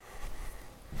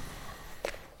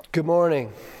Good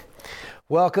morning.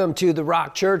 Welcome to the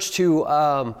Rock Church, to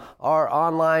our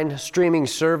online streaming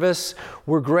service.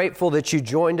 We're grateful that you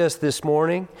joined us this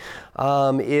morning.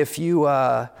 If you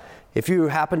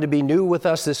happen to be new with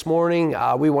us this morning,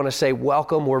 we want to say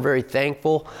welcome. We're very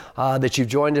thankful that you've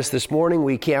joined us this morning.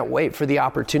 We can't wait for the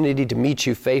opportunity to meet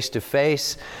you face to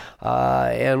face.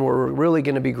 And we're really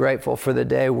going to be grateful for the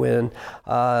day when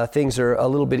things are a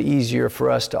little bit easier for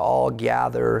us to all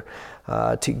gather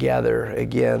together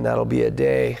again. That'll be a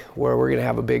day where we're going to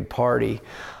have a big party.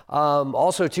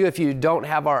 Also, too, if you don't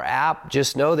have our app,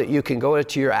 just know that you can go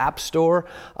to your app store.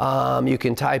 You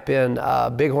can type in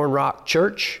Bighorn Rock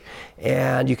Church,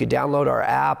 and you can download our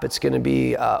app. It's going to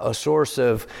be a source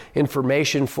of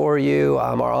information for you.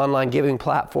 Our online giving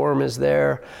platform is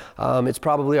there. It's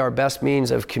probably our best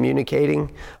means of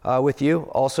communicating with you.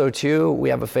 Also, too, we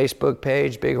have a Facebook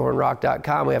page,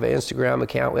 bighornrock.com. We have an Instagram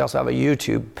account. We also have a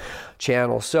YouTube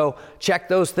channel. So check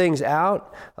those things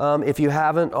out if you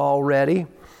haven't already.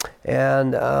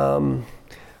 And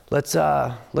let's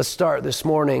start this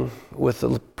morning with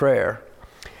a prayer.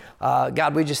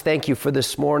 God, we just thank you for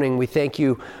this morning. We thank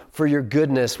you for your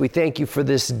goodness. We thank you for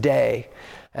this day.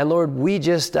 And Lord, we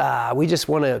just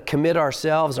want to commit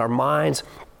ourselves, our minds,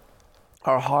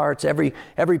 our hearts, every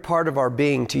part of our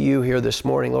being to you here this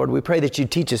morning, Lord. We pray that you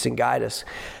teach us and guide us.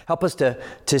 Help us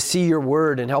to see your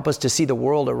word, and help us to see the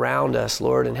world around us,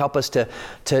 Lord, and help us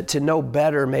to know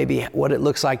better maybe what it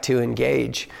looks like to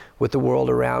engage with the world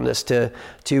around us, to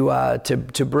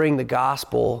bring the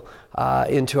gospel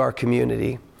into our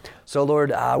community. So,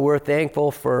 Lord, we're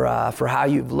thankful for how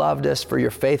you've loved us, for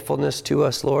your faithfulness to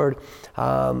us, Lord.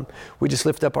 We just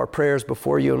lift up our prayers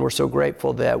before you, and we're so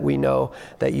grateful that we know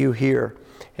that you hear,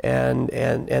 and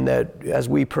that as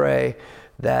we pray,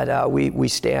 that we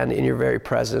stand in your very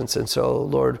presence. And so,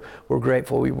 Lord, we're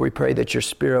grateful. We pray that your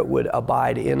Spirit would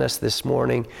abide in us this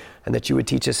morning, and that you would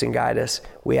teach us and guide us.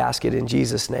 We ask it in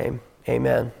Jesus' name.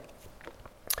 Amen.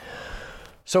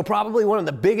 So probably one of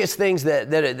the biggest things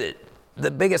the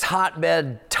biggest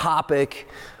hotbed topic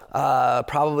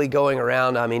probably going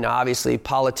around, I mean, obviously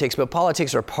politics, but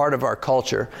politics are part of our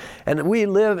culture. And we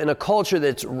live in a culture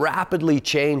that's rapidly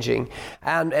changing.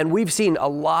 And we've seen a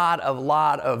lot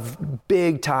of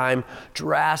big time,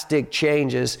 drastic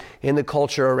changes in the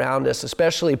culture around us,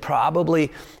 especially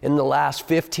probably in the last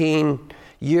 15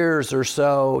 years or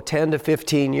so, 10 to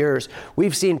 15 years.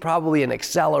 We've seen probably an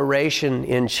acceleration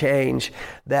in change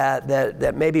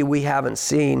that maybe we haven't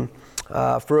seen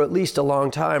for at least a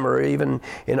long time, or even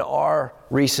in our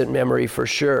recent memory for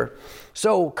sure.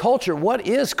 So culture, what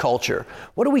is culture?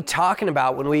 What are we talking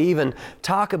about when we even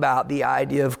talk about the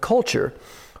idea of culture?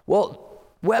 Well,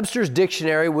 Webster's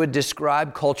dictionary would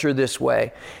describe culture this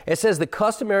way. It says the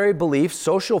customary beliefs,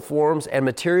 social forms, and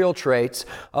material traits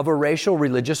of a racial,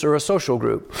 religious, or a social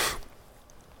group.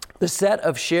 The set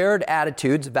of shared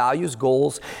attitudes, values,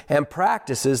 goals, and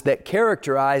practices that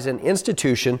characterize an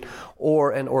institution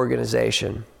or an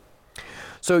organization.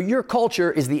 So your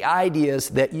culture is the ideas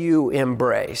that you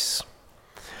embrace.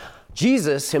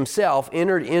 Jesus himself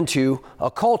entered into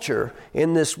a culture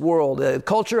in this world. The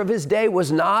culture of his day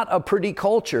was not a pretty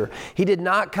culture. He did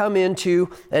not come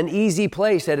into an easy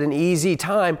place at an easy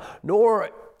time, nor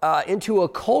into a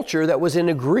culture that was in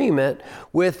agreement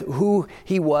with who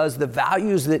he was, the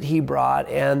values that he brought,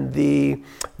 and the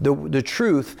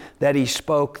truth that he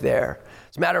spoke there.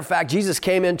 As a matter of fact, Jesus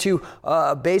came into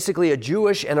basically a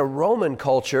Jewish and a Roman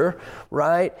culture,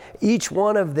 right? Each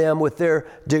one of them with their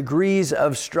degrees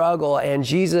of struggle, and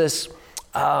Jesus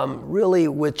really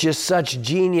with just such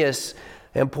genius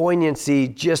and poignancy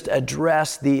just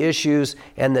addressed the issues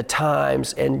and the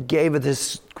times, and gave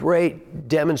this great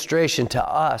demonstration to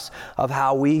us of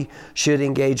how we should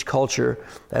engage culture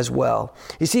as well.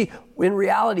 You see, in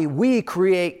reality, we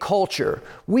create culture.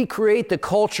 We create the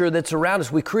culture that's around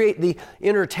us. We create the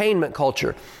entertainment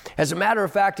culture. As a matter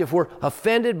of fact, if we're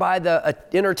offended by the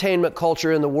entertainment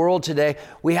culture in the world today,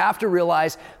 we have to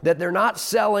realize that they're not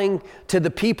selling to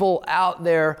the people out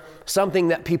there something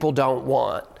that people don't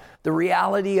want. The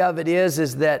reality of it is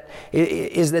that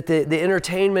the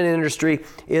entertainment industry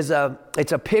it's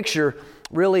a picture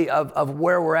really of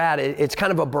where we're at. It's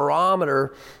kind of a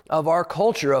barometer of our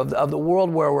culture, of the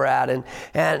world where we're at.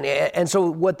 And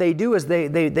so what they do is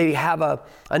they have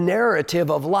a narrative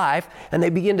of life, and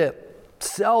they begin to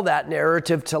sell that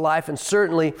narrative to life. And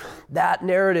certainly that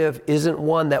narrative isn't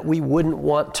one that we wouldn't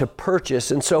want to purchase.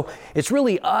 And so it's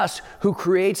really us who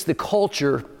creates the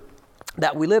culture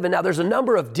that we live in. Now, there's a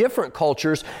number of different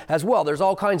cultures as well. There's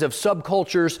all kinds of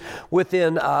subcultures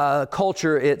within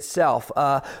culture itself.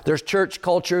 There's church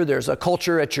culture. There's a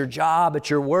culture at your job, at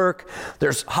your work.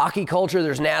 There's hockey culture.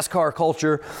 There's NASCAR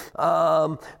culture.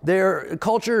 Their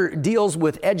culture deals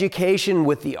with education,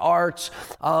 with the arts,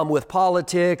 with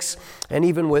politics, and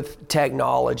even with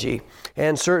technology.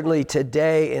 And certainly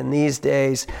today, in these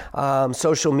days,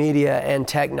 social media and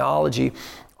technology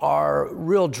are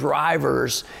real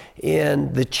drivers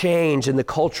in the change and the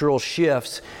cultural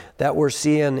shifts that we're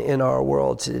seeing in our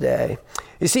world today.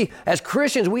 You see, as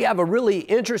Christians, we have a really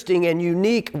interesting and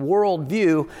unique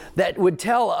worldview that would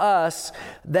tell us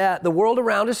that the world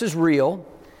around us is real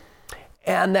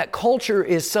and that culture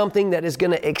is something that is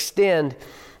going to extend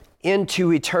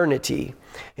into eternity.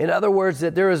 In other words,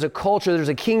 that there is a culture, there's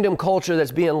a kingdom culture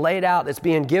that's being laid out, that's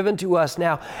being given to us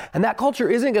now. And that culture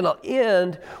isn't going to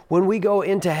end when we go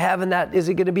into heaven. That is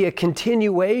going to be a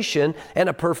continuation and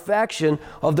a perfection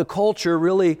of the culture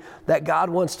really that God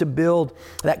wants to build,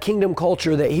 that kingdom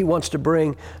culture that he wants to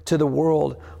bring to the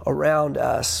world around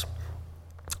us.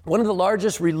 One of the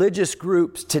largest religious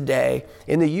groups today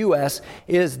in the U.S.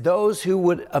 is those who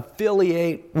would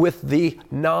affiliate with the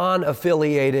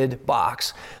non-affiliated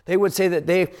box. They would say that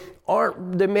they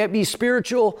may be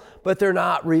spiritual, but they're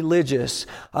not religious.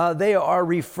 They are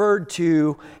referred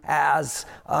to as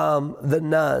the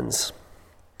nones.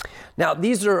 Now,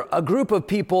 these are a group of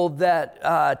people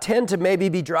that tend to maybe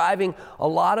be driving a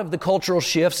lot of the cultural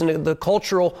shifts and the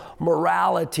cultural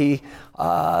morality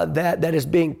that is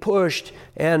being pushed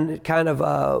and kind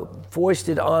of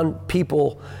foisted on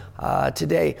people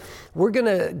today. We're going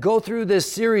to go through this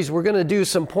series. We're going to do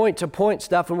some point-to-point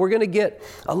stuff, and we're going to get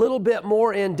a little bit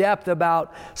more in depth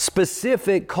about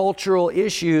specific cultural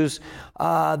issues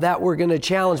that we're going to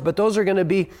challenge, but those are going to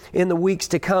be in the weeks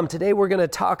to come. Today we're going to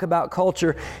talk about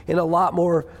culture in a lot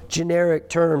more generic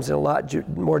terms, in a lot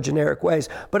more generic ways.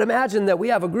 But imagine that we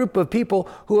have a group of people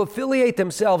who affiliate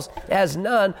themselves as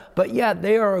none, but yet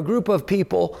they are a group of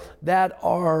people that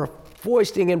are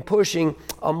foisting and pushing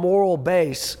a moral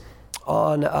base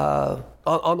on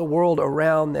the world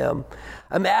around them.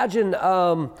 Imagine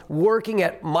working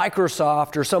at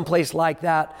Microsoft or someplace like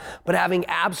that, but having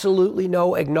absolutely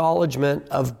no acknowledgement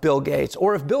of Bill Gates.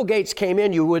 Or if Bill Gates came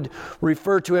in, you would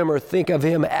refer to him or think of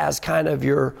him as kind of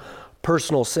your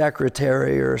personal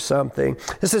secretary or something.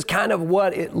 This is kind of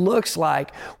what it looks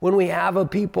like when we have a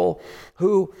people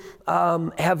who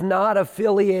have not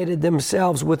affiliated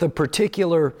themselves with a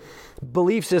particular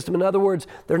belief system. In other words,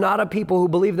 they're not a people who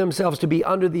believe themselves to be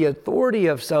under the authority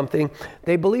of something.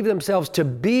 They believe themselves to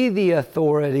be the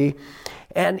authority,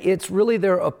 and it's really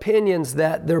their opinions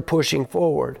that they're pushing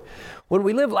forward. When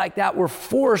we live like that, we're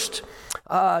forced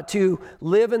to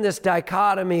live in this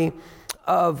dichotomy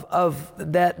of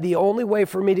that the only way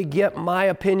for me to get my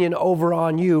opinion over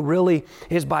on you really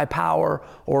is by power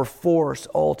or force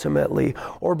ultimately,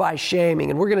 or by shaming.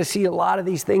 And we're going to see a lot of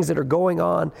these things that are going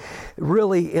on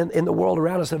really in the world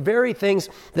around us. The very things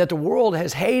that the world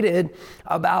has hated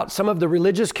about some of the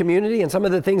religious community and some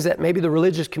of the things that maybe the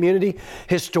religious community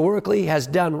historically has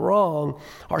done wrong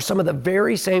are some of the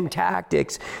very same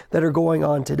tactics that are going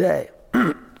on today.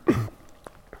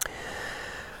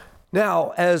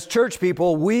 Now, as church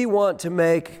people, we want to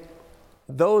make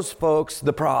those folks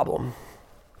the problem.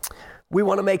 We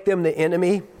want to make them the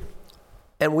enemy,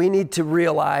 and we need to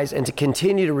realize and to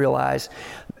continue to realize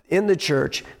in the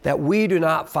church that we do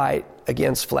not fight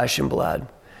against flesh and blood.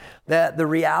 That the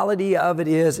reality of it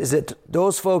is that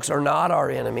those folks are not our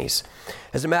enemies.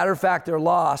 As a matter of fact, they're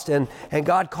lost, and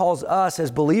God calls us as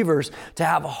believers to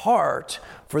have a heart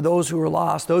for those who are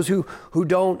lost, those who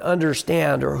don't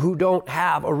understand or who don't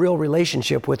have a real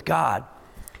relationship with God.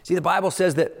 See, the Bible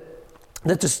says that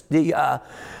it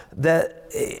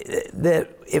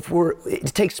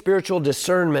takes spiritual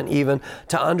discernment even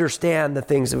to understand the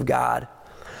things of God.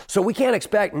 So we can't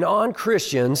expect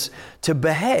non-Christians to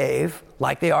behave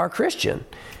like they are Christian.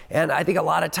 And I think a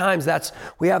lot of times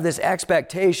we have this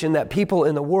expectation that people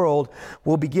in the world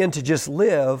will begin to just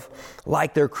live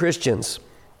like they're Christians.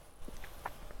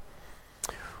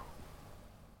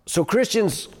 So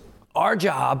Christians, our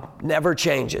job never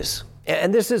changes.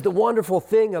 And this is the wonderful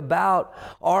thing about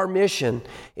our mission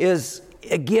is,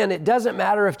 again, it doesn't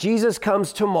matter if Jesus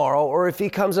comes tomorrow or if he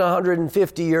comes in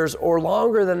 150 years or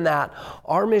longer than that,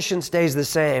 our mission stays the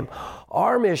same.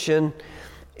 Our mission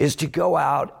is to go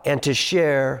out and to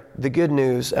share the good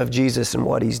news of Jesus and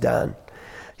what he's done.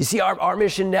 You see, our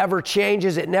mission never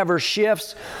changes. It never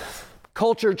shifts.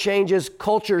 Culture changes,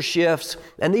 culture shifts,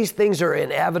 and these things are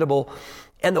inevitable.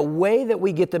 And the way that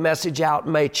we get the message out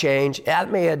may change,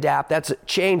 that may adapt. That's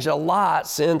changed a lot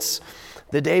since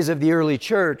the days of the early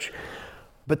church,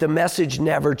 but the message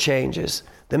never changes.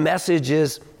 The message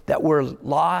is that we're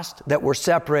lost, that we're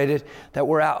separated, that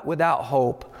we're out without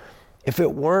hope. If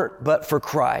it weren't but for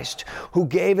Christ, who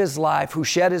gave his life, who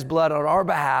shed his blood on our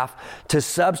behalf to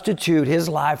substitute his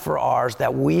life for ours,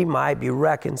 that we might be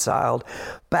reconciled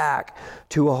back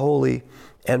to a holy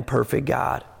and perfect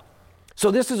God. So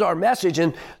this is our message.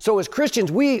 And so as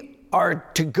Christians, we are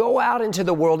to go out into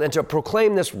the world and to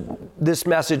proclaim this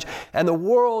message. And the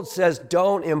world says,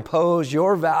 don't impose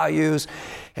your values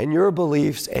and your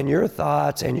beliefs and your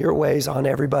thoughts and your ways on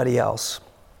everybody else.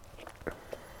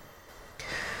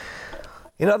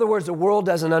 In other words, the world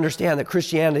doesn't understand that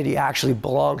Christianity actually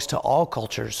belongs to all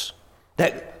cultures.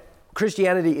 That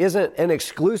Christianity isn't an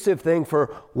exclusive thing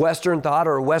for Western thought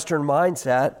or Western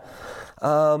mindset.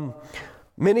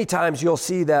 Many times you'll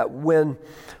see that when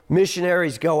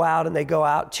missionaries go out and they go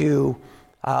out to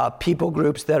people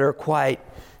groups that are quite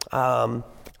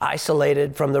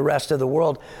isolated from the rest of the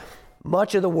world,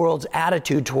 much of the world's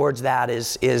attitude towards that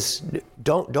is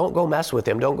don't go mess with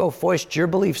them. Don't go foist your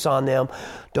beliefs on them.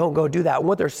 Don't go do that. And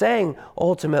what they're saying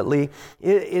ultimately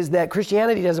is that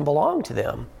Christianity doesn't belong to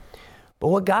them. But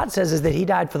what God says is that he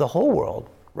died for the whole world,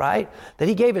 right? That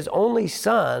he gave his only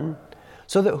son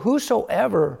so that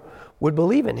whosoever would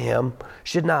believe in him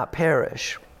should not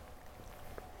perish.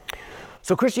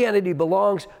 So Christianity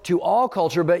belongs to all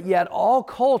culture, but yet all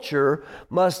culture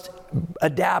must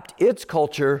adapt its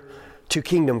culture to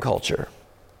kingdom culture.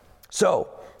 So,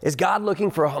 is God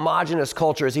looking for a homogeneous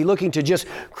culture? Is he looking to just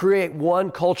create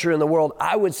one culture in the world?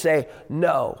 I would say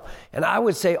no. And I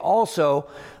would say also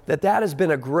that has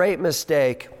been a great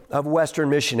mistake of Western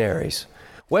missionaries.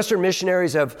 Western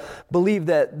missionaries have believed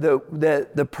that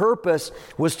the purpose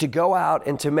was to go out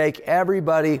and to make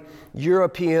everybody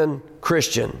European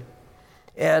Christian.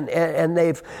 And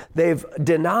they've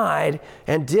denied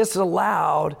and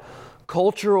disallowed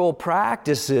cultural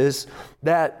practices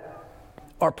that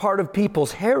are part of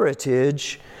people's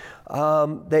heritage.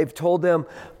 They've told them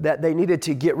that they needed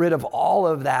to get rid of all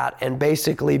of that and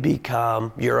basically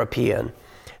become European.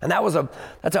 And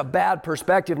that's a bad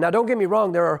perspective. Now, don't get me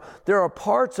wrong. There are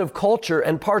parts of culture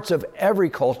and parts of every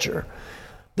culture.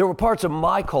 There were parts of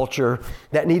my culture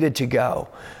that needed to go,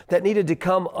 that needed to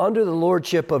come under the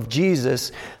lordship of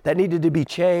Jesus, that needed to be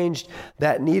changed,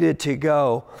 that needed to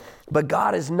go. But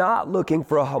God is not looking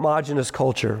for a homogeneous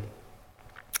culture.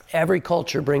 Every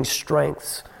culture brings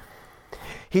strengths.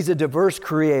 He's a diverse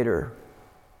creator.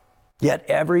 Yet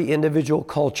every individual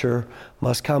culture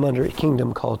must come under a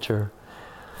kingdom culture.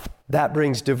 That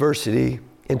brings diversity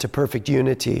into perfect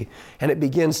unity, and it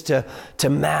begins to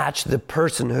match the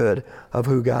personhood of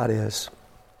who God is.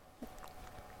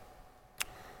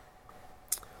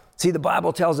 See, the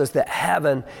Bible tells us that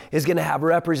heaven is going to have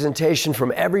representation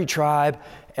from every tribe,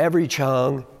 every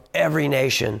tongue, every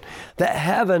nation. That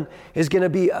heaven is going to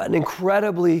be an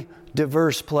incredibly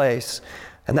diverse place.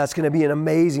 And that's going to be an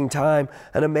amazing time,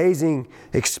 an amazing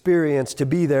experience to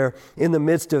be there in the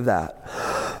midst of that.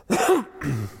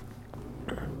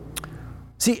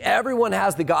 See, everyone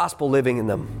has the gospel living in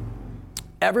them.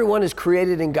 Everyone is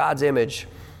created in God's image.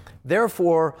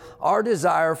 Therefore, our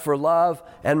desire for love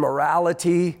and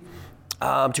morality,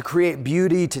 to create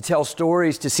beauty, to tell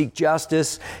stories, to seek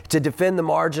justice, to defend the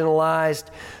marginalized,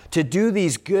 to do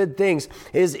these good things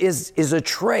is a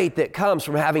trait that comes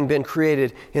from having been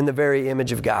created in the very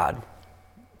image of God.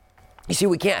 You see,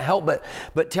 we can't help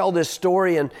but tell this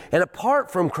story, and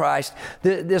apart from Christ,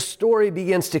 this story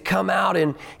begins to come out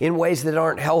in ways that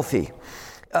aren't healthy.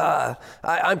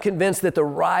 I'm convinced that the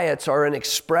riots are an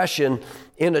expression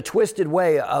in a twisted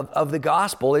way of the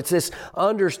gospel. It's this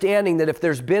understanding that if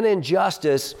there's been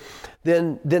injustice,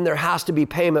 then there has to be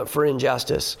payment for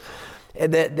injustice.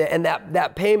 And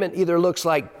that payment either looks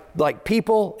like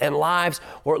people and lives,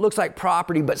 or it looks like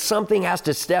property, but something has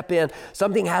to step in.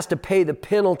 Something has to pay the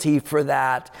penalty for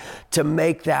that to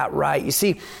make that right. You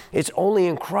see, it's only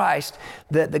in Christ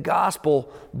that the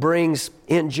gospel brings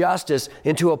injustice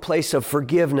into a place of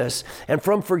forgiveness. And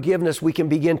from forgiveness, we can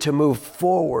begin to move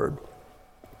forward.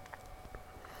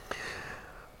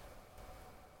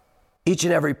 Each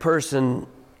and every person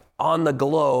on the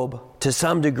globe, to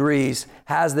some degrees,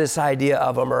 has this idea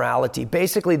of a morality.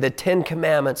 Basically, the 10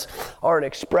 Commandments are an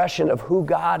expression of who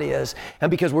God is. And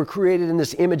because we're created in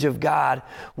this image of God,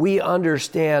 we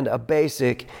understand a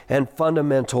basic and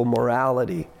fundamental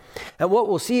morality. And what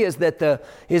we'll see is that the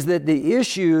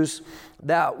issues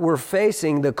that we're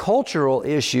facing, the cultural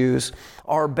issues,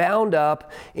 are bound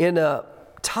up in a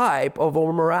type of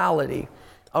a morality.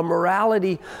 a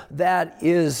morality that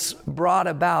is brought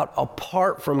about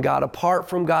apart from God, apart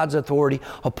from God's authority,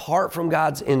 apart from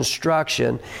God's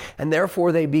instruction, and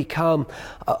therefore they become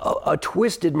a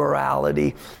twisted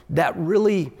morality that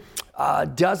really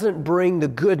doesn't bring the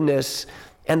goodness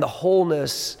and the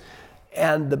wholeness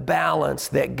and the balance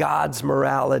that God's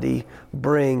morality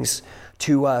brings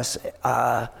to us.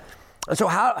 And so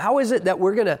how is it that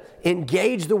we're going to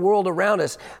engage the world around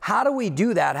us? How do we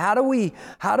do that? How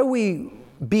do we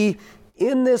be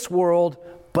in this world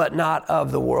but not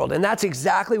of the world? And that's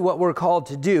exactly what we're called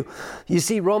to do. You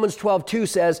see, Romans 12:2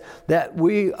 says that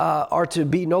we are to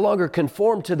be no longer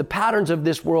conformed to the patterns of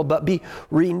this world, but be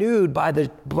renewed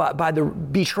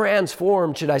be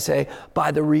transformed, should I say,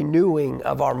 by the renewing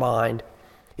of our mind.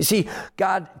 You see,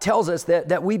 God tells us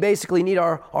that we basically need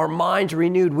our minds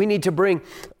renewed. We need to bring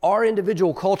our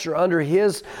individual culture under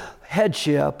His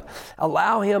headship,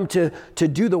 allow Him to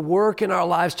do the work in our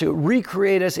lives to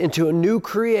recreate us into a new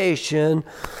creation,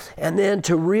 and then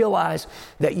to realize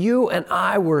that you and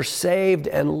I were saved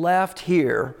and left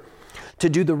here to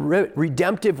do the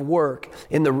redemptive work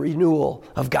in the renewal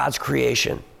of God's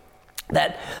creation.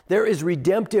 That there is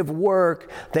redemptive work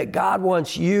that God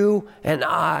wants you and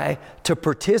I to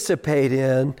participate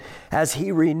in as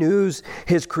He renews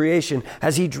His creation,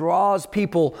 as He draws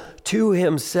people to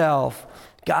Himself.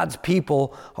 God's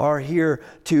people are here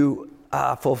to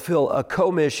fulfill a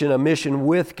commission, a mission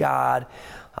with God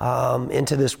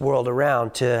into this world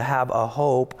around, to have a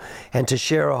hope and to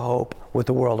share a hope with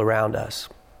the world around us.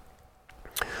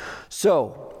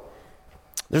 So,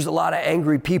 there's a lot of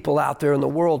angry people out there in the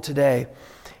world today.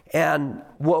 And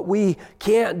what we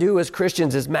can't do as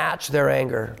Christians is match their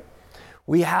anger.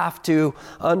 We have to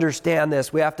understand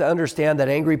this. We have to understand that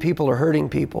angry people are hurting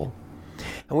people.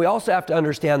 And we also have to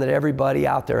understand that everybody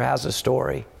out there has a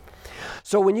story.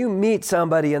 So when you meet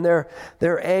somebody and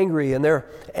they're angry and they're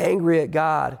angry at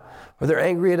God or they're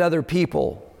angry at other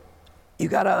people, you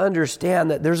got to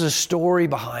understand that there's a story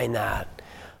behind that.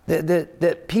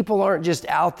 That people aren't just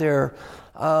out there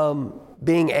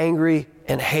being angry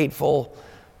and hateful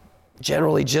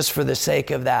generally just for the sake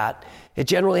of that. It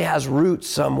generally has roots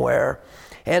somewhere.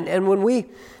 And when we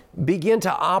begin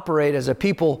to operate as a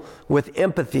people with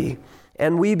empathy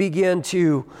and we begin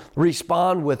to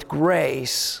respond with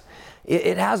grace,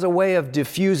 it has a way of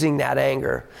diffusing that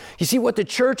anger. You see, what the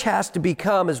church has to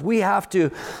become is we have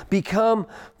to become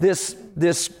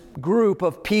this group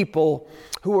of people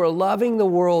who are loving the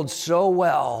world so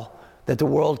well that the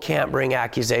world can't bring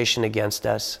accusation against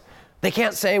us. They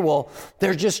can't say, well,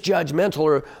 they're just judgmental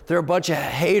or they're a bunch of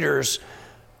haters,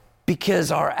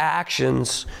 because our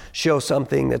actions show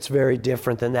something that's very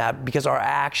different than that, because our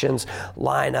actions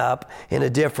line up in a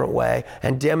different way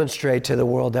and demonstrate to the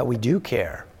world that we do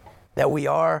care, that we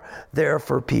are there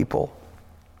for people.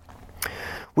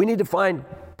 We need to find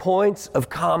points of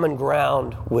common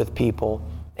ground with people.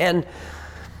 And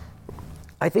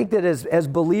I think that as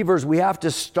believers, we have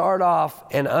to start off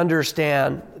and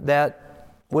understand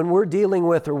that when we're dealing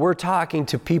with or we're talking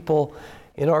to people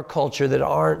in our culture that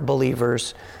aren't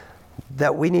believers,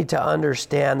 that we need to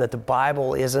understand that the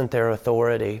Bible isn't their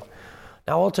authority.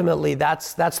 Now, ultimately,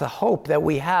 that's the hope that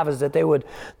we have, is that they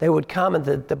would come and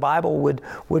that the Bible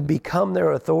would become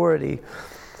their authority.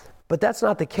 But that's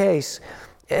not the case.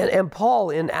 And Paul,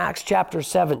 in Acts chapter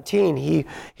 17,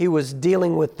 he was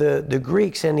dealing with the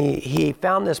Greeks, and he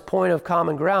found this point of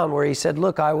common ground where he said,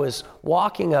 look, I was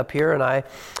walking up here and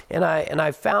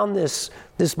I found this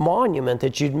monument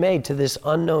that you'd made to this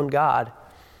unknown God.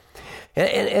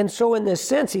 And so in this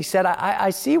sense, he said, I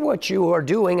see what you are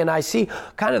doing, and I see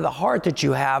kind of the heart that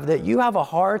you have a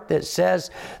heart that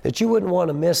says that you wouldn't want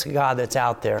to miss God that's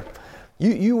out there.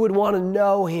 You would want to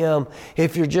know Him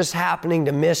if you're just happening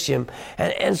to miss Him.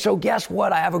 And so guess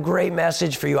what? I have a great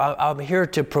message for you. I'm here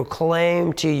to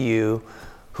proclaim to you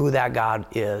who that God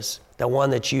is, the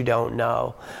one that you don't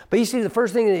know. But you see, the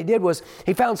first thing that he did was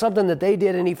he found something that they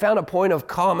did, and he found a point of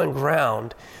common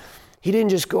ground. He didn't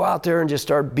just go out there and just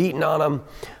start beating on them,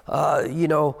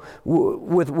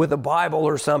 with a Bible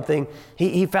or something.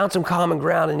 He found some common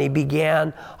ground, and he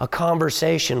began a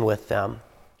conversation with them.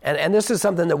 And this is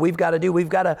something that we've got to do. We've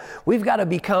got to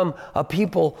become a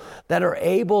people that are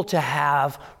able to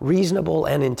have reasonable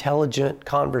and intelligent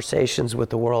conversations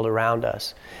with the world around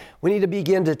us. We need to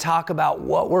begin to talk about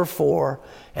what we're for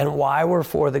and why we're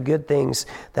for the good things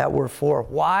that we're for.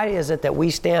 Why is it that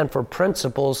we stand for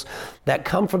principles that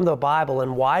come from the Bible,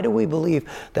 and why do we believe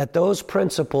that those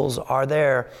principles are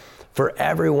there for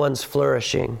everyone's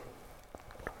flourishing?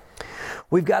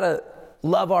 We've got to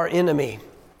love our enemy.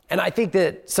 And I think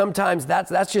that sometimes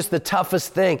that's just the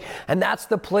toughest thing. And that's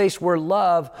the place where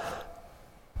love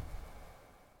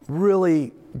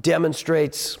really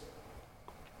demonstrates,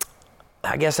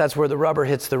 I guess that's where the rubber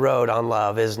hits the road on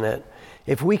love, isn't it?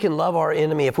 If we can love our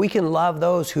enemy, if we can love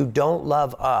those who don't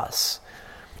love us,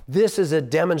 this is a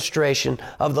demonstration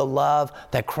of the love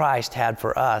that Christ had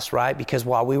for us, right? Because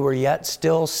while we were yet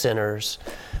still sinners,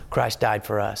 Christ died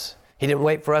for us. He didn't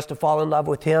wait for us to fall in love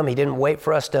with Him. He didn't wait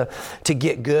for us to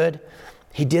get good.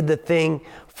 He did the thing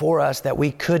for us that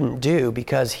we couldn't do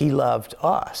because He loved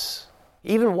us.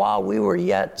 Even while we were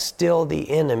yet still the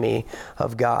enemy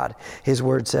of God, His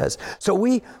Word says. So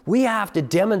we have to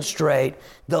demonstrate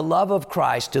the love of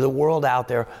Christ to the world out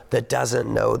there that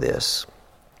doesn't know this.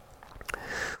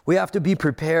 We have to be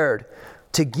prepared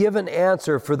to give an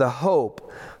answer for the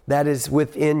hope that is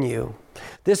within you.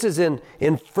 This is in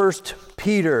 1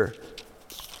 Peter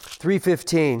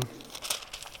 3:15.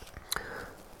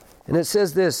 And it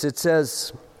says this, it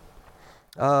says,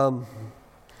 but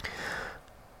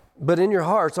in your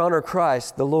hearts honor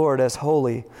Christ the Lord as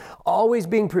holy, always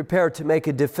being prepared to make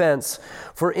a defense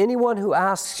for anyone who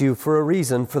asks you for a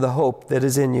reason for the hope that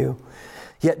is in you.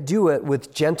 Yet do it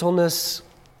with gentleness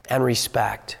and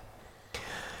respect.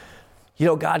 You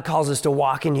know, God calls us to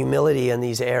walk in humility in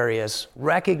these areas,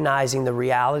 recognizing the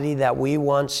reality that we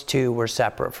once too were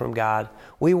separate from God.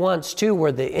 We once too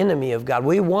were the enemy of God.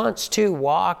 We once too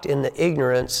walked in the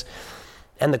ignorance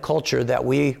and the culture that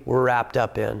we were wrapped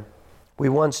up in. We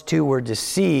once too were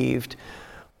deceived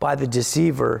by the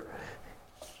deceiver,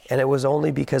 and it was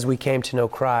only because we came to know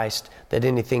Christ that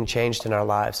anything changed in our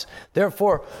lives.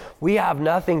 Therefore, we have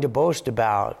nothing to boast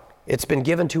about. It's been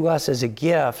given to us as a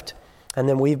gift, and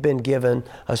then we've been given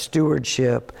a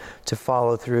stewardship to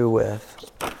follow through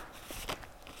with.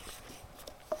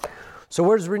 So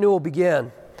where does renewal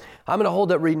begin? I'm going to hold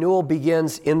that renewal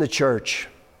begins in the church.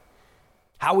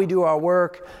 How we do our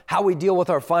work, how we deal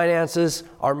with our finances,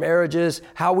 our marriages,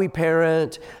 how we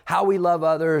parent, how we love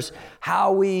others,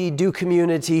 how we do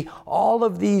community, all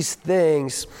of these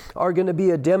things are going to be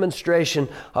a demonstration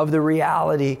of the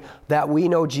reality that we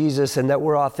know Jesus and that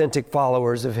we're authentic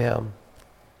followers of Him.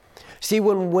 See,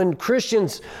 when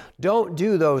Christians don't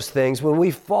do those things, when we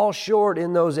fall short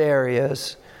in those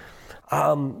areas,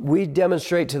 we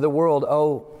demonstrate to the world,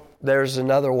 oh, there's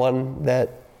another one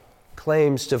that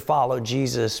claims to follow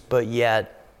Jesus, but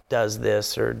yet does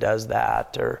this or does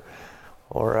that,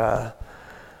 or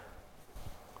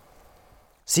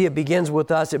see, it begins with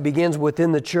us. It begins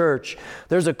within the church.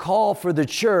 There's a call for the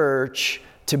church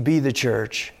to be the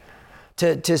church,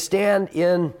 to stand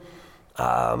in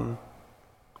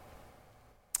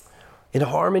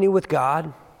harmony with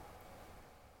God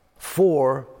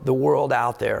for the world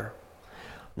out there,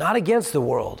 not against the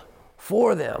world.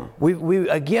 For them. We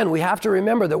have to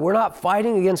remember that we're not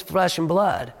fighting against flesh and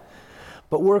blood,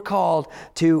 but we're called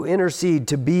to intercede,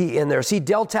 to be in there. See,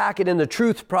 Del Tackett in the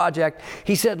Truth Project,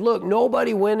 he said, look,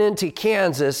 nobody went into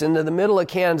the middle of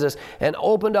Kansas, and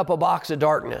opened up a box of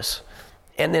darkness.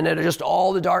 And then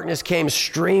all the darkness came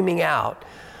streaming out.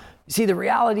 See, the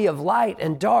reality of light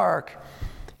and dark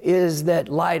is that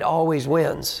light always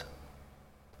wins.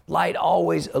 Light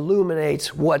always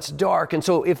illuminates what's dark. And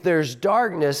so if there's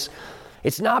darkness,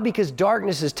 it's not because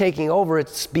darkness is taking over,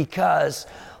 it's because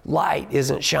light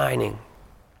isn't shining.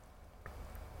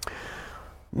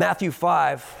 Matthew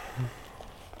 5,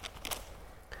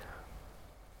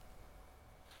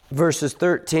 verses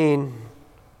 13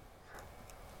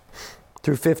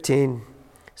 through 15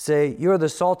 say, "You are the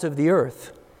salt of the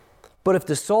earth. But if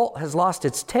the salt has lost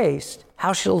its taste,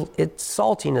 how shall its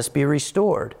saltiness be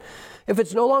restored? If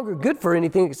it's no longer good for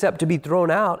anything except to be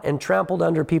thrown out and trampled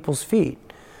under people's feet.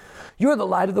 You are the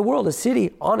light of the world. A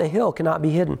city on a hill cannot be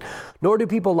hidden. Nor do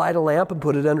people light a lamp and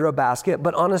put it under a basket,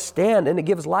 but on a stand, and it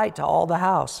gives light to all the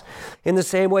house. In the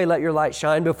same way, let your light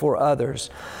shine before others,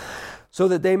 so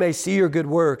that they may see your good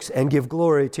works and give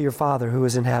glory to your Father who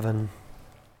is in heaven."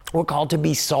 We're called to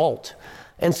be salt.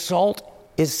 And salt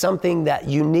is something that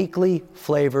uniquely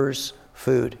flavors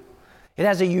food. It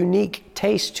has a unique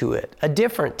taste to it, a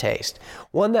different taste.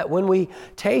 One that when we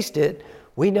taste it,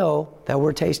 we know that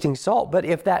we're tasting salt. But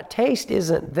if that taste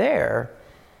isn't there,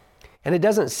 and it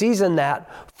doesn't season that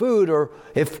food, or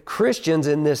if Christians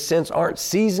in this sense aren't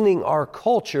seasoning our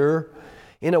culture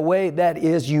in a way that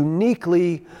is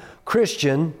uniquely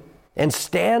Christian and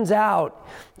stands out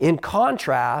in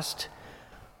contrast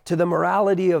to the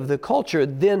morality of the culture,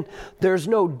 then there's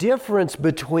no difference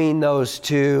between those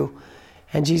two.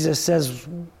 And Jesus says,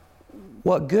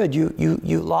 what good?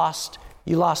 You lost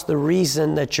the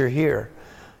reason that you're here.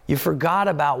 You forgot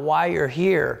about why you're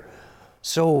here.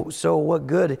 So what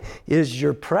good is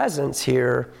your presence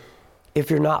here if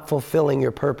you're not fulfilling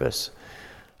your purpose?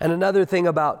 And another thing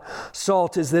about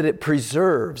salt is that it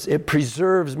preserves. It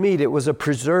preserves meat. It was a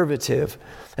preservative.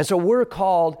 And so we're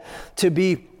called to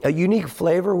be a unique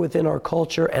flavor within our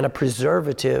culture and a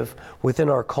preservative within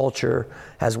our culture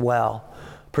as well.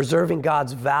 Preserving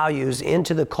God's values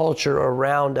into the culture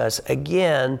around us.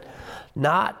 Again,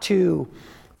 not to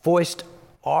foist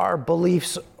our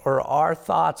beliefs or our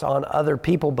thoughts on other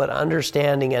people, but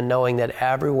understanding and knowing that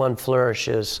everyone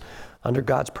flourishes under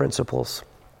God's principles.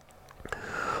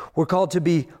 We're called to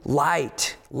be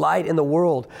light in the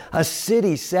world, a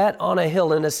city set on a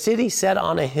hill. And a city set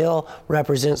on a hill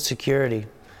represents security.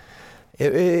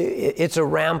 It's a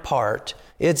rampart.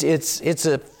 It's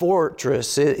a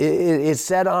fortress. It's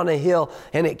set on a hill,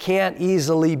 and it can't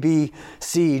easily be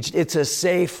sieged. It's a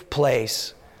safe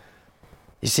place.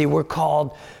 You see, we're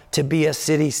called to be a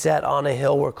city set on a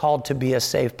hill. We're called to be a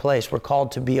safe place. We're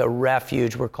called to be a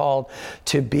refuge. We're called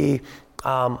to be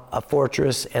a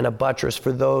fortress and a buttress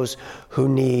for those who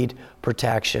need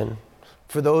protection,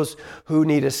 for those who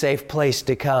need a safe place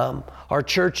to come. Our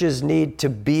churches need to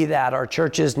be that. Our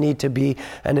churches need to be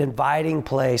an inviting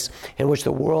place in which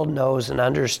the world knows and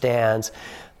understands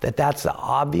that that's the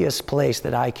obvious place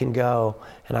that I can go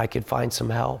and I can find some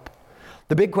help.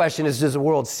 The big question is, does the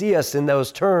world see us in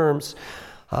those terms?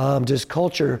 Does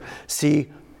culture see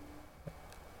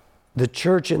the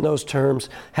church in those terms?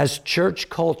 Has church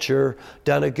culture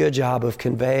done a good job of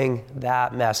conveying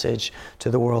that message to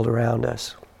the world around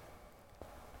us?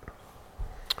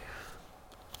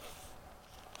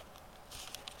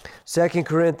 Second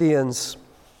Corinthians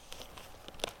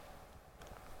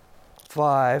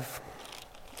 5.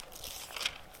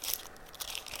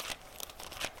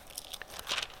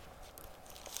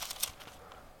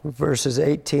 Verses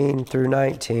 18 through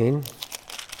 19.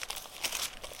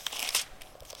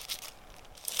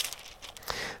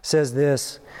 Says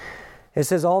this. It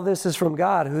says, all this is from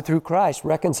God, who through Christ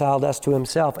reconciled us to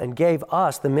himself and gave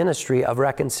us the ministry of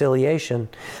reconciliation.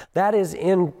 That is,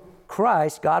 in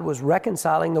Christ, God was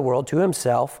reconciling the world to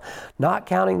himself, not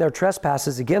counting their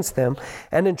trespasses against them,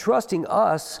 and entrusting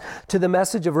us to the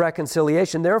message of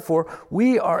reconciliation. Therefore,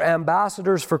 we are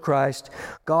ambassadors for Christ,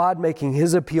 God making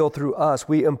his appeal through us.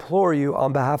 We implore you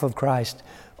on behalf of Christ,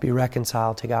 be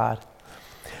reconciled to God.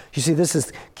 You see, this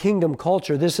is kingdom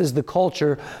culture. This is the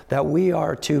culture that we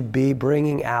are to be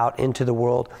bringing out into the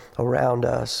world around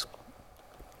us.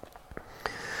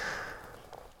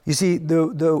 You see,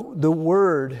 the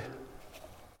Word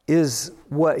is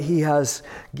what he has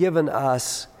given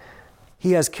us.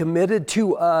 He has committed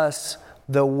to us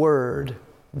the Word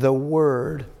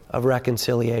of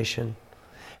reconciliation.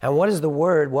 And what is the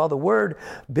Word? Well, the Word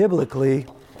biblically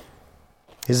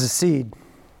is a seed.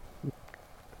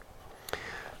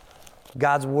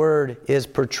 God's Word is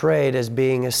portrayed as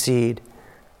being a seed.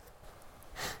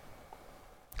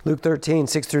 Luke 13,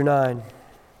 6 through 9.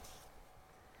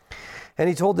 And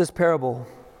he told this parable.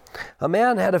 A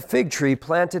man had a fig tree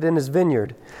planted in his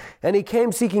vineyard, and he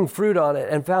came seeking fruit on it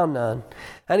and found none.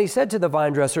 And he said to the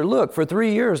vine dresser, look, for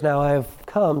 3 years now I have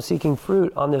come seeking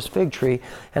fruit on this fig tree,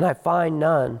 and I find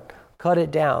none. Cut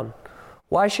it down.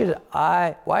 Why should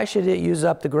it use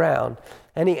up the ground?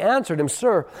 And he answered him,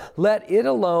 sir, let it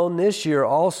alone this year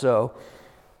also,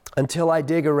 until I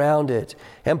dig around it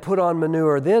and put on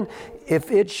manure. Then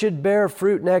if it should bear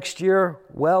fruit next year,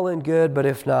 well and good, but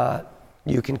if not,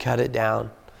 you can cut it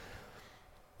down.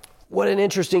 What an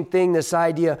interesting thing, this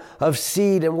idea of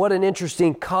seed, and what an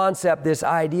interesting concept, this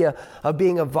idea of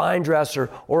being a vine dresser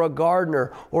or a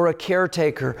gardener or a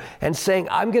caretaker and saying,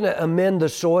 I'm going to amend the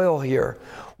soil here.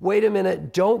 Wait a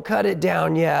minute, don't cut it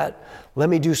down yet. Let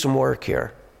me do some work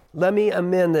here. Let me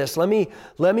amend this. Let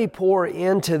me pour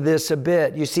into this a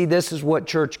bit. You see, this is what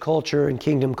church culture and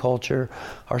kingdom culture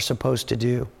are supposed to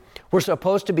do. We're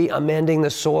supposed to be amending the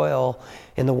soil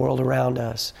in the world around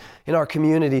us, in our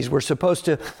communities. We're supposed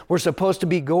to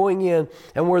be going in,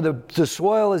 and where the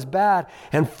soil is bad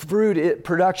and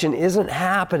production isn't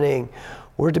happening,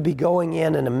 we're to be going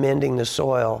in and amending the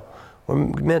soil. We're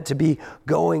meant to be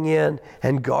going in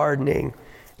and gardening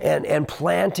and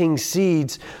planting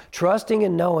seeds, trusting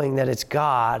and knowing that it's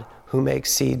God who makes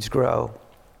seeds grow.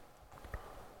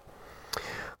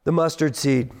 The mustard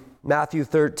seed, Matthew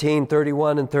 13,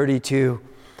 31 and 32,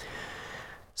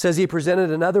 says he presented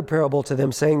another parable to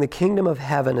them, saying, the kingdom of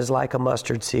heaven is like a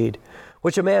mustard seed,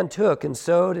 which a man took and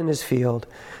sowed in his field.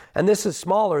 And this is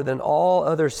smaller than all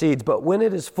other seeds, but when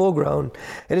it is full grown,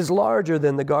 it is larger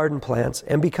than the garden plants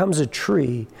and becomes a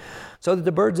tree, so that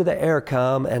the birds of the air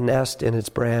come and nest in its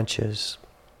branches.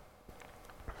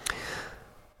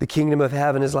 The kingdom of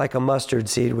heaven is like a mustard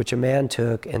seed, which a man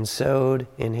took and sowed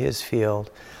in his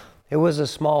field. It was a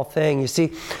small thing. You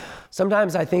see,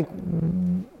 Sometimes I think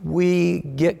we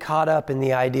get caught up in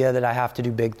the idea that I have to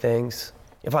do big things.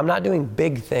 If I'm not doing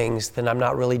big things, then I'm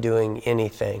not really doing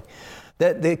anything.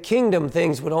 That the kingdom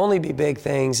things would only be big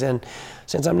things, and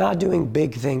since I'm not doing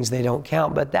big things, they don't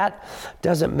count. But that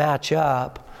doesn't match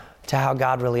up to how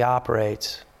God really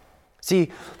operates. See,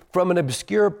 from an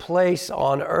obscure place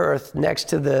on earth next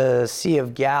to the Sea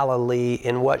of Galilee,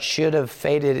 in what should have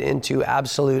faded into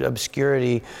absolute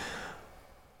obscurity,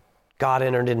 God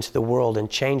entered into the world and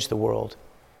changed the world.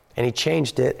 And he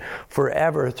changed it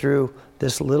forever through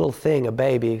this little thing, a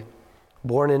baby,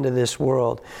 born into this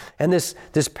world. And this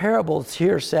parable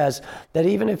here says that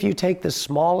even if you take the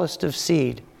smallest of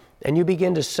seed and you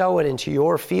begin to sow it into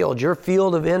your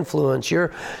field of influence,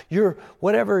 your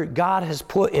whatever God has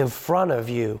put in front of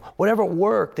you, whatever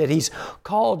work that he's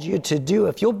called you to do,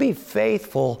 if you'll be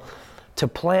faithful to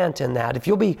plant in that, if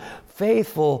you'll be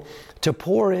faithful to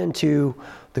pour into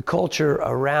the culture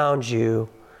around you,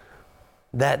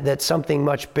 that something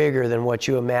much bigger than what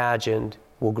you imagined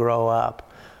will grow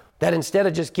up. That instead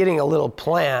of just getting a little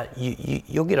plant,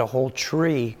 you'll get a whole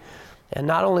tree. And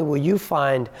not only will you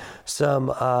find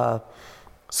some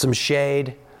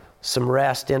shade, some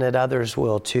rest in it, others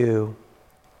will too.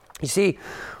 You see,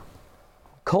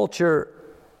 culture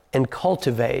and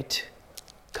cultivate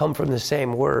come from the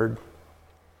same word.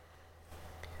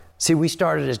 See, we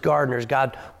started as gardeners.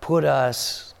 God put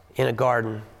us in a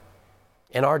garden.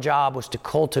 And our job was to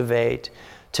cultivate,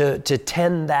 to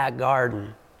tend that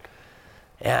garden.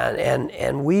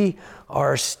 And we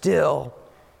are still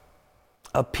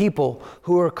a people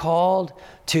who are called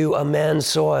to amend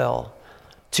soil,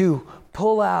 to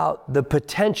pull out the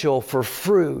potential for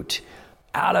fruit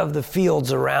out of the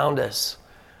fields around us,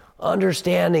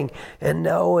 understanding and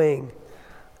knowing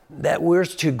that we're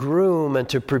to groom and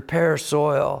to prepare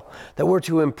soil, that we're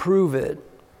to improve it,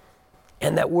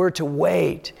 and that we're to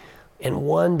wait and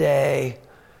one day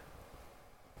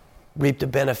reap the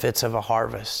benefits of a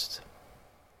harvest.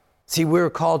 See,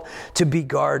 we're called to be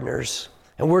gardeners,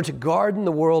 and we're to garden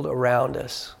the world around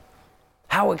us.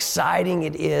 How exciting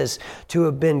it is to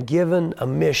have been given a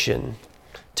mission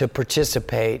to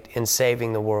participate in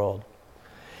saving the world,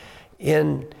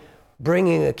 in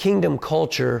bringing a kingdom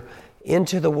culture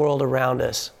into the world around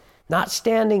us, not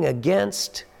standing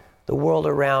against the world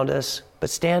around us, but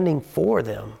standing for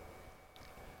them,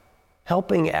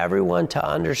 helping everyone to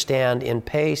understand in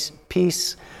peace,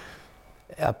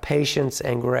 patience,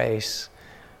 and grace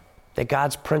that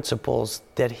God's principles,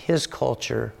 that his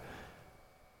culture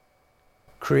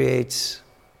creates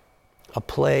a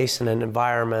place and an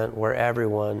environment where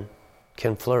everyone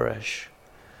can flourish.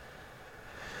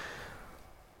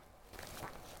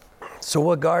 So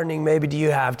what gardening maybe do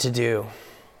you have to do?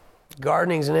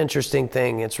 Gardening's an interesting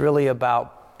thing. It's really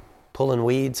about pulling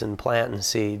weeds and planting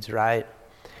seeds, right?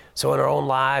 So in our own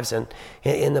lives and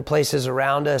in the places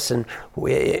around us and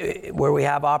where we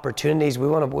have opportunities, we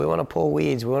want to pull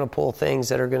weeds. We want to pull things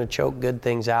that are going to choke good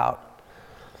things out.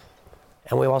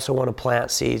 And we also want to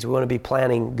plant seeds. We want to be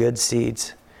planting good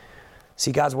seeds.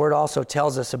 See, God's word also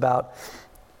tells us about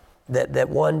that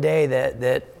one day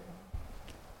that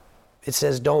it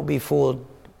says, don't be fooled,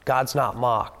 God's not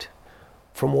mocked.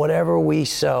 From whatever we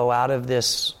sow out of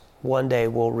this, one day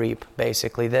we'll reap,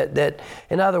 basically. That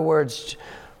in other words,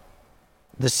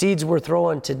 the seeds we're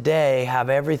throwing today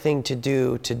have everything to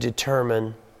do to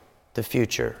determine the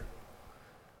future.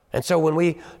 And so when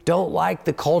we don't like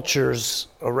the cultures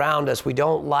around us, we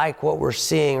don't like what we're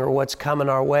seeing or what's coming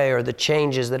our way or the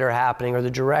changes that are happening or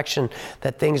the direction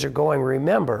that things are going,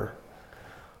 remember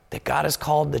that God has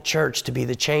called the church to be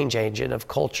the change agent of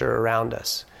culture around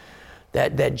us.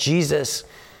 That Jesus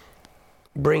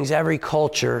brings every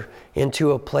culture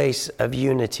into a place of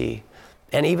unity.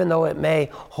 And even though it may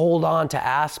hold on to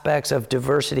aspects of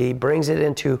diversity, he brings it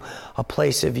into a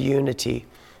place of unity.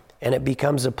 And it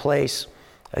becomes a place,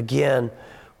 again,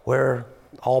 where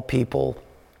all people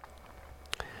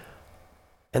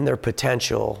and their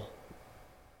potential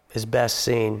is best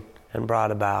seen and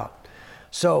brought about.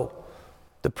 So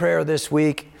the prayer this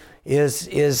week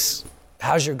is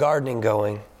how's your gardening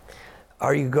going?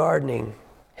 Are you gardening?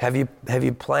 Have you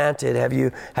planted?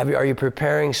 Are you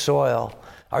preparing soil?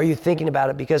 Are you thinking about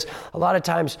it? Because a lot of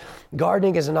times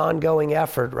gardening is an ongoing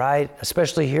effort, right?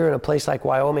 Especially here in a place like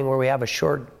Wyoming where we have a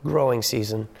short growing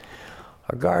season.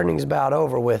 Our gardening's about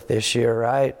over with this year,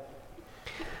 right?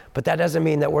 But that doesn't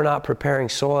mean that we're not preparing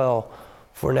soil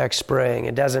for next spring.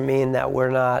 It doesn't mean that we're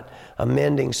not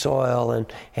amending soil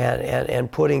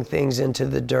and putting things into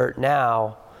the dirt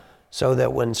now so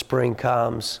that when spring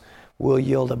comes, we'll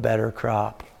yield a better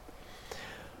crop.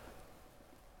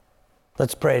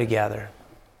 Let's pray together.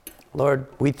 Lord,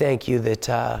 we thank you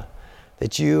that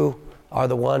that you are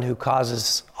the one who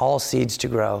causes all seeds to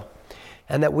grow,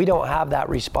 and that we don't have that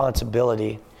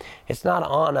responsibility. It's not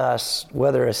on us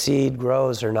whether a seed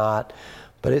grows or not,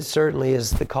 but it certainly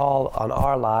is the call on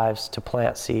our lives to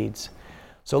plant seeds.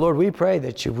 So Lord, we pray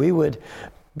that we would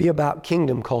be about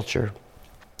kingdom culture.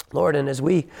 Lord, and as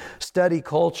we study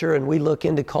culture and we look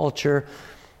into culture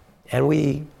and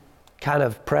we kind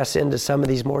of press into some of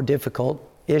these more difficult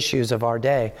issues of our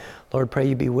day, Lord, pray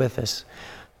you be with us,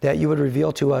 that you would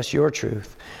reveal to us your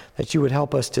truth, that you would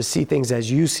help us to see things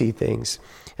as you see things,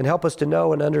 and help us to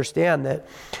know and understand that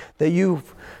you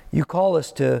call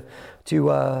us to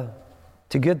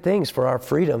good things for our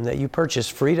freedom, that you purchase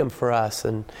freedom for us.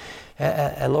 And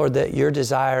Lord, that your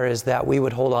desire is that we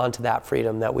would hold on to that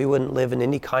freedom, that we wouldn't live in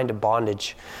any kind of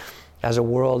bondage as a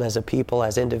world, as a people,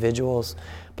 as individuals,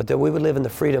 but that we would live in the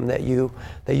freedom that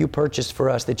you purchased for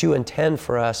us, that you intend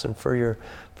for us and for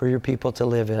your people to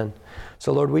live in.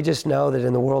 So Lord, we just know that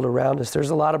in the world around us, there's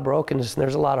a lot of brokenness and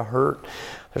there's a lot of hurt.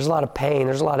 There's a lot of pain.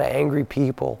 There's a lot of angry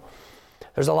people.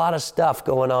 There's a lot of stuff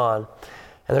going on.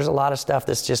 And there's a lot of stuff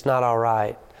that's just not all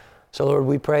right. So Lord,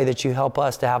 we pray that you help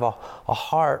us to have a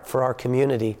heart for our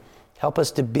community. Help us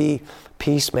to be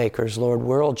peacemakers, Lord,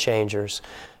 world changers.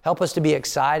 Help us to be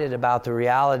excited about the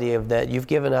reality of that you've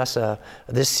given us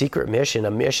this secret mission,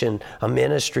 a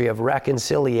ministry of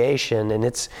reconciliation. And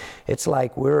it's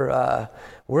like we're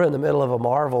in the middle of a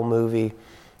Marvel movie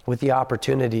with the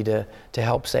opportunity to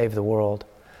help save the world.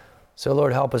 So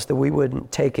Lord, help us that we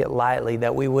wouldn't take it lightly,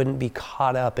 that we wouldn't be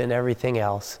caught up in everything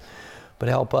else, but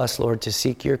help us, Lord, to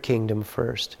seek your kingdom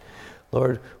first.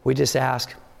 Lord, we just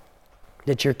ask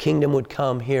that your kingdom would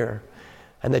come here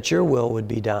and that your will would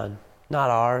be done,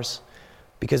 not ours,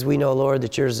 because we know, Lord,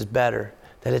 that yours is better,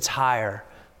 that it's higher,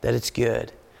 that it's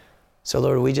good. So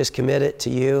Lord, we just commit it to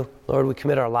you. Lord, we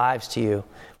commit our lives to you.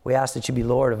 We ask that you be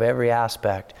Lord of every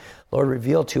aspect. Lord,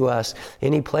 reveal to us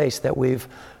any place that we've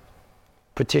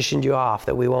petitioned you off,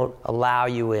 that we won't allow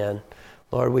you in.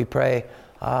 Lord, we pray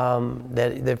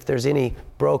that if there's any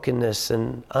brokenness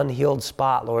and unhealed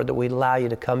spot, Lord, that we'd allow you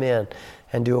to come in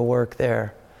and do a work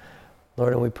there.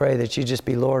 Lord, and we pray that you just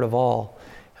be Lord of all.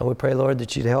 And we pray, Lord,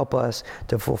 that you'd help us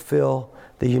to fulfill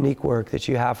the unique work that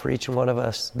you have for each one of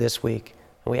us this week.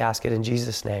 And we ask it in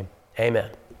Jesus' name. Amen.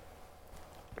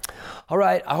 All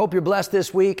right, I hope you're blessed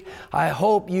this week. I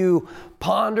hope you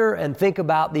ponder and think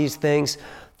about these things.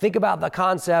 Think about the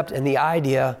concept and the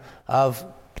idea of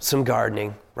some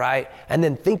gardening, right? And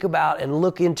then think about and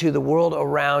look into the world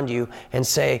around you and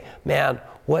say, man,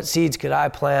 what seeds could I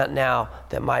plant now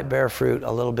that might bear fruit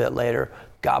a little bit later?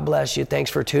 God bless you. Thanks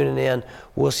for tuning in.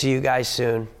 We'll see you guys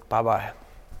soon. Bye-bye.